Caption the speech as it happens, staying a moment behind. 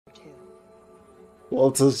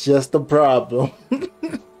Walter's just a problem.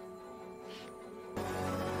 The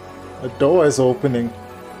door is opening.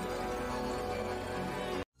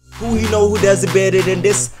 Who you know who does it better than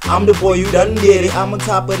this? I'm the boy, you done get it. I'm on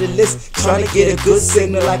top of the list, trying to get a good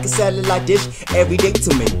signal like a satellite dish. Every day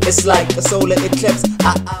to me, it's like a solar eclipse.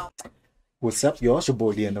 What's up, y'all? It's your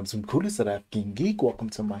boy, the some coolest s.a.geek. Welcome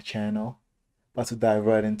to my channel. About to dive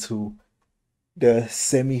right into the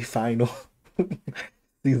semi-final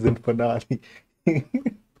season finale.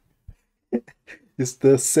 It's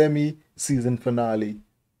the semi-season finale.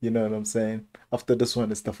 You know what I'm saying? After this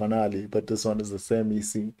one, it's the finale, but this one is the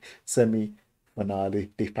semi-finale.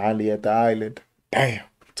 They finally at the island. Damn,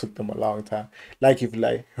 took them a long time. Like if you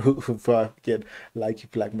like, before I forget, like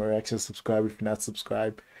if you like my reaction, subscribe if you're not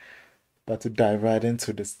subscribed. About to dive right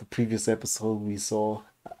into this. The previous episode, we saw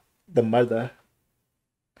the mother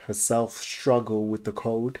herself struggle with the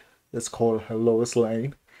code. Let's call her Lois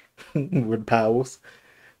Lane with powers.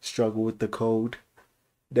 Struggle with the code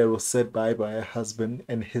that was set by her husband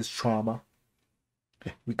and his trauma.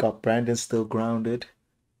 We got Brandon still grounded.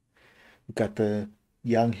 We got the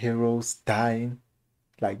young heroes dying,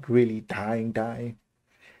 like really dying.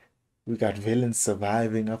 We got villains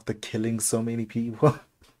surviving after killing so many people.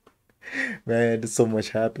 Man, there's so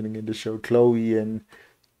much happening in the show. Chloe and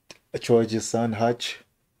George's son Hutch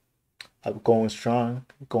are going strong,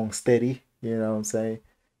 going steady. You know what I'm saying?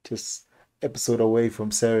 Just episode away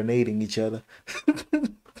from serenading each other.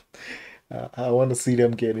 I want to see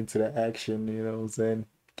them get into the action, you know what I'm saying?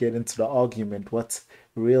 Get into the argument. What's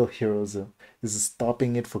real heroism? Is it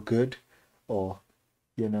stopping it for good? Or,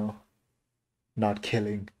 you know, not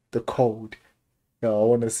killing the code? You know, I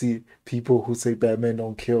want to see people who say Batman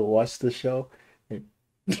don't kill watch the show and,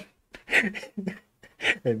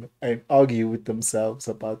 and argue with themselves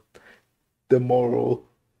about the moral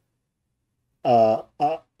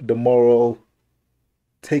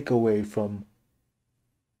takeaway from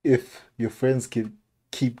if your friends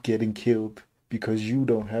keep getting killed because you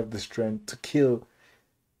don't have the strength to kill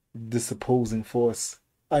this opposing force,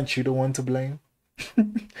 aren't you the one to blame?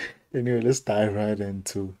 Anyway, let's dive right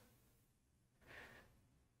into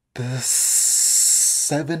the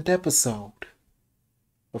 7th episode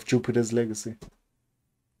of Jupiter's Legacy.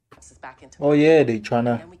 Oh yeah, they trying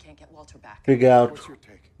to figure out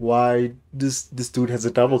why this dude has a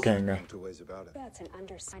doppelganger.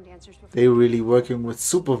 They really working with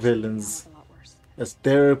supervillains as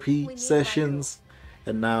therapy sessions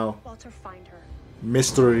and now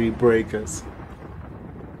mystery breakers.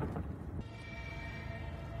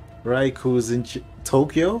 Raiku's in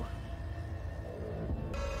Tokyo.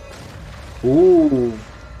 Ooh.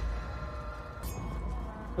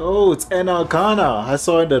 Oh, it's Anna Okana. I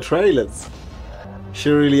saw in the trailers. She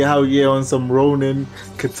really out here on some Ronin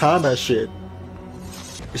katana shit.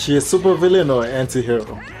 Is she a super villain or an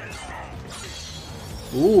anti-hero?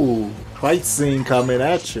 Ooh, fight scene coming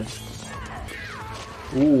at you.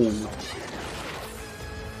 Ooh.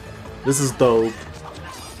 This is dope.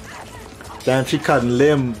 Damn, she cutting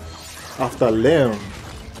limb after limb.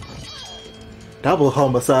 Double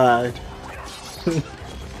homicide.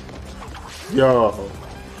 Yo.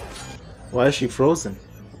 Why is she frozen?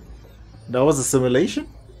 That was a simulation?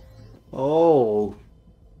 Oh.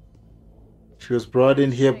 She was brought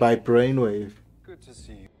in here by Brainwave. Good to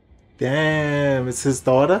see you. Damn, it's his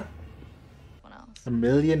daughter? $1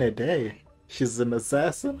 million a day. She's an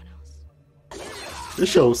assassin? This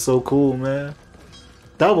show's so cool, man.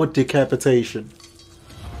 Double decapitation.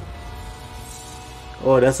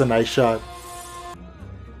 Oh, that's a nice shot.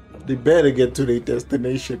 They better get to their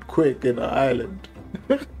destination quick in the island.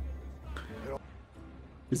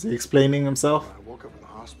 Is he explaining himself? I woke up in the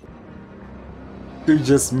hospital. Dude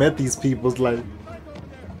just met these people's like,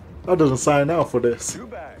 I didn't sign out for this. 2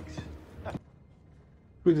 bags.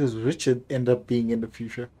 Who does Richard end up being in the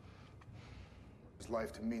future? His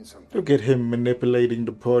life to mean something. Look at him manipulating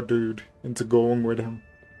the poor dude into going with him.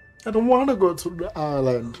 I don't want to go to the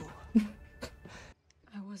island.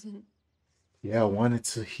 I wasn't. Yeah, I wanted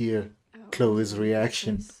to hear Chloe's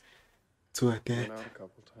reaction to her Been death. out a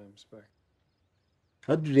couple times back.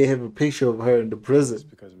 How do they have a picture of her in the It's prison?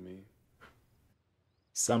 because of me.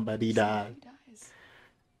 Somebody died. He dies.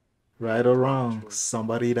 Right or wrong,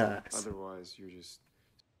 somebody dies. Otherwise, you're just...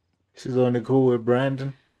 She's only cool with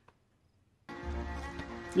Brandon.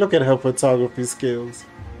 Look at her photography skills.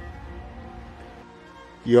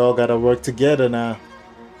 You all gotta work together now.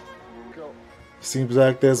 Go. Seems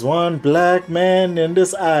like there's one black man in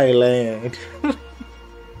this island.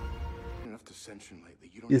 Enough dissension lately.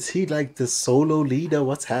 You don't... Is he like the solo leader?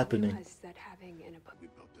 What's happening? We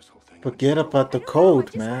built this whole thing. Forget about the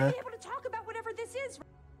code, man.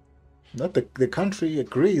 Not the country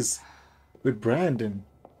agrees with Brandon.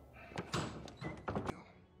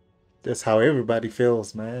 That's how everybody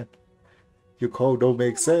feels, man. Your code don't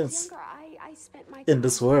make sense I spent my in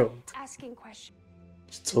this world. asking questions.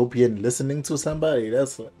 Utopian listening to somebody,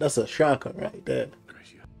 that's a shocker right there.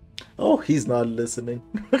 Oh, he's not listening.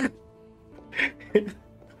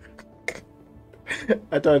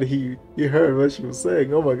 I thought he heard what she was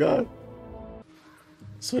saying. Oh my god.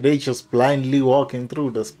 So they just blindly walking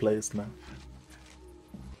through this place now.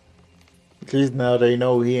 At least now they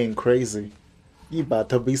know he ain't crazy. He about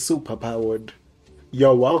to be super powered.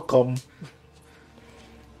 You're welcome.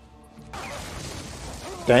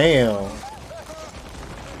 Damn.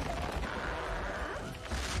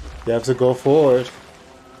 You have to go forward.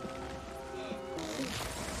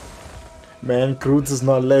 Man, Cruz is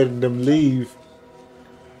not letting them leave.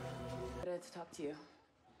 To talk to you.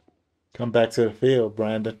 Come back to the field,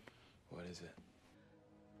 Brandon. What is it?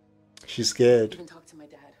 She's scared. Even talk to my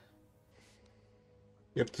dad.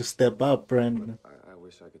 You have to step up, Brandon. I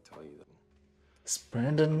wish I could tell you that. Is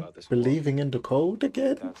Brandon believing in the code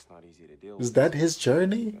again? That's not easy to deal with. Is that his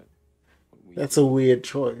journey? We- That's a weird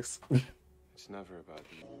choice. It's never about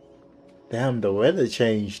you. Damn, the weather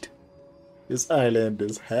changed. This island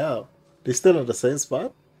is hell. They still in the same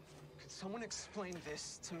spot? Could someone explain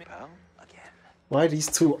this to me? Pal? Again. Why are these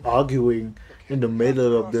two arguing in the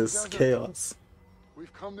middle of this chaos?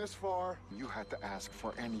 We've come this far. You had to ask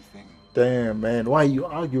for anything. Damn, man, why are you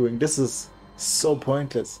arguing? This is so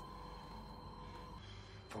pointless.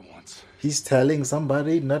 For once. He's telling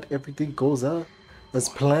somebody not everything goes out as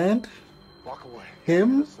planned? Walk away.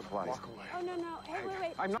 Him? Walk away. Oh no, hey,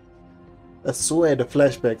 wait. I swear the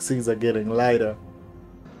flashback scenes are getting lighter.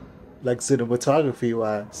 Like cinematography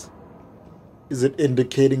wise. Is it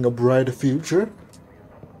indicating a brighter future?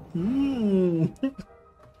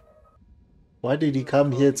 Why did he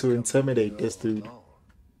come here to intimidate this dude?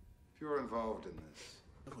 If you're involved in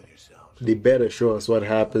this, They better show us what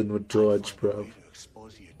happened with George, bro.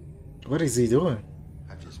 What is he doing?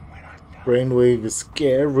 Brainwave is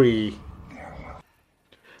scary.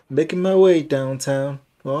 Making my way downtown,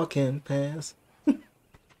 walking past.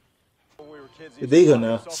 They're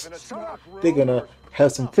gonna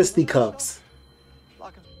have some fisticuffs.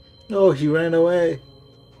 Oh, he ran away.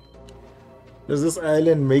 Is this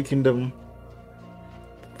island making them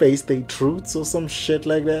face their truths or some shit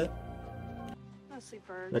like that? Mostly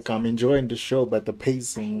birds. Like, I'm enjoying the show, but the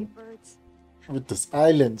pacing Birds. with this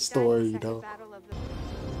island Died story, in the though. Second Battle of the-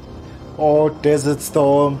 Oh, Desert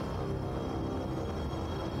Storm.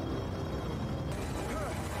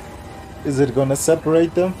 Is it gonna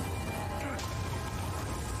separate them?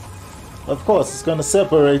 Of course, it's gonna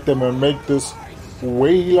separate them and make this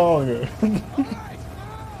way longer.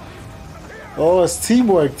 Oh, it's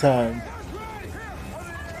teamwork time.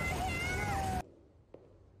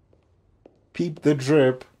 Peep the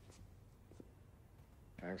drip.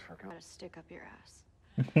 Thanks for coming. Got a stick up your ass.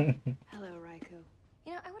 Hello, Raikou.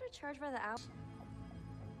 You know, I would have charged by the hour.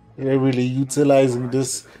 They're really utilizing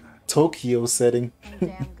this Tokyo setting. I'm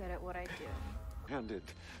damn good at what I do. Hand it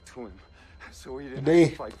to him. So he didn't They have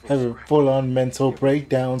to fight for have his right. full-on mental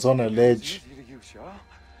breakdowns on a ledge. Easy to use, yeah?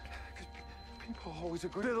 'Cause people always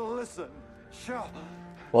agree to listen. Sure.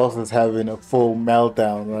 Walter's having a full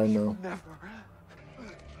meltdown right now. Never.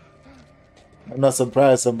 I'm not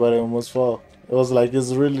surprised somebody almost fell. It was like,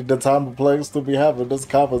 is really the time and place to be having this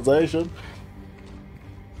conversation?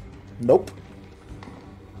 Nope.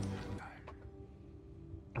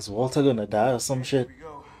 Is Walter gonna die or some shit?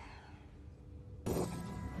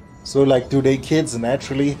 So, like, do they kids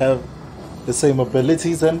naturally have the same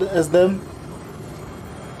abilities as them?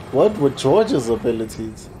 What were George's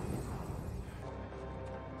abilities?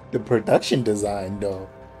 The production design, though,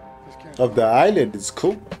 of the island is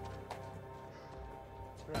cool.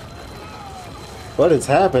 What is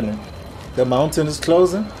happening? The mountain is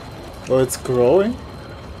closing? Or it's growing?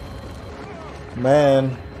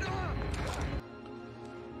 Man.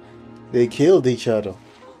 They killed each other.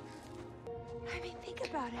 I mean, think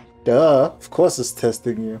about it. Duh, of course it's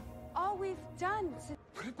testing you. All we've done since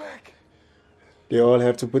Put it back. They all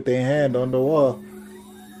have to put their hand on the wall.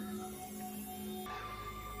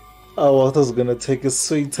 Oh, Walter's gonna take his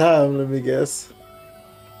sweet time, let me guess.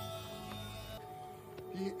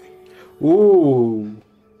 Ooh.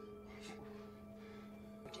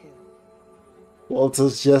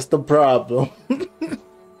 Walter's just a problem.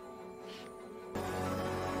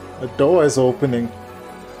 The door is opening.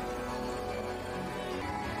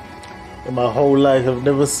 In my whole life, I've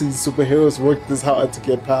never seen superheroes work this hard to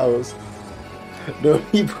get powers. The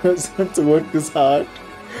only person to work this hard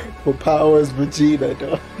for power is Vegeta,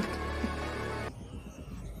 dog.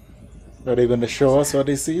 Are they gonna show us what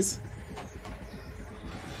he sees?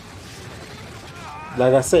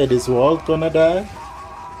 Like I said, is Walt gonna die?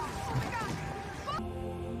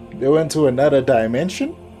 They went to another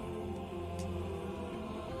dimension?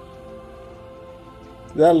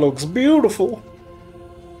 That looks beautiful.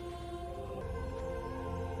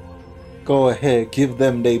 Go ahead, give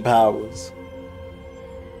them their powers.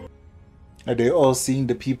 Are they all seeing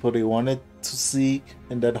the people they wanted to see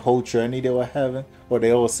in that whole journey they were having? Or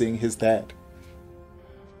they all seeing his dad?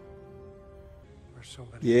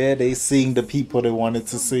 Yeah, they seeing the people they wanted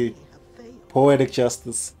to see. Poetic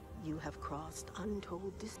justice. You have crossed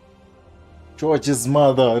untold distance. George's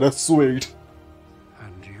mother, that's sweet.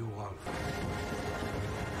 And you are.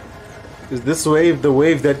 Is this wave the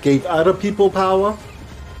wave that gave other people power?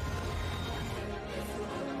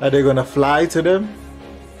 Are they gonna fly to them?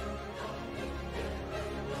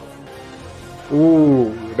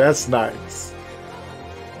 Ooh, that's nice.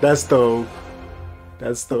 That's dope.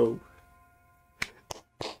 That's dope.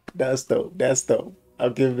 That's dope. That's dope. I'll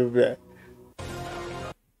give them that.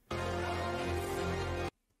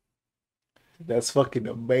 That's fucking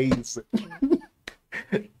amazing.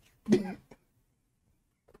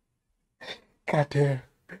 Goddamn.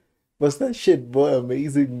 Was that shit more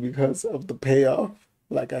amazing because of the payoff?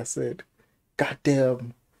 Like I said,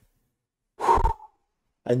 goddamn.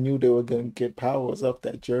 I knew they were gonna get powers off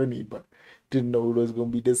that journey, but didn't know it was gonna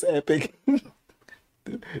be this epic.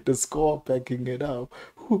 The score backing it up.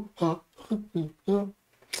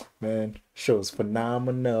 Man, show's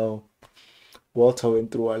phenomenal. Walter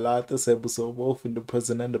went through a lot this episode, both in the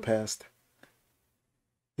present and the past.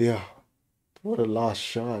 Yeah, what a last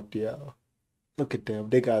shot, yeah. Look at them.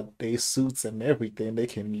 They got their suits and everything. They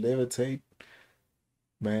can levitate.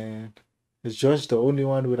 Man, is George the only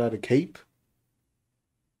one without a cape?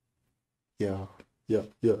 Yeah.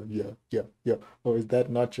 Or is that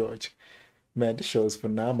not George? Man, the show is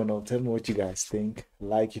phenomenal. Tell me what you guys think.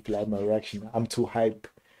 Like if you like my reaction. I'm too hyped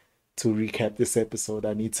to recap this episode.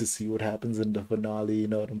 I need to see what happens in the finale. You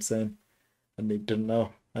know what I'm saying? I need to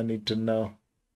know.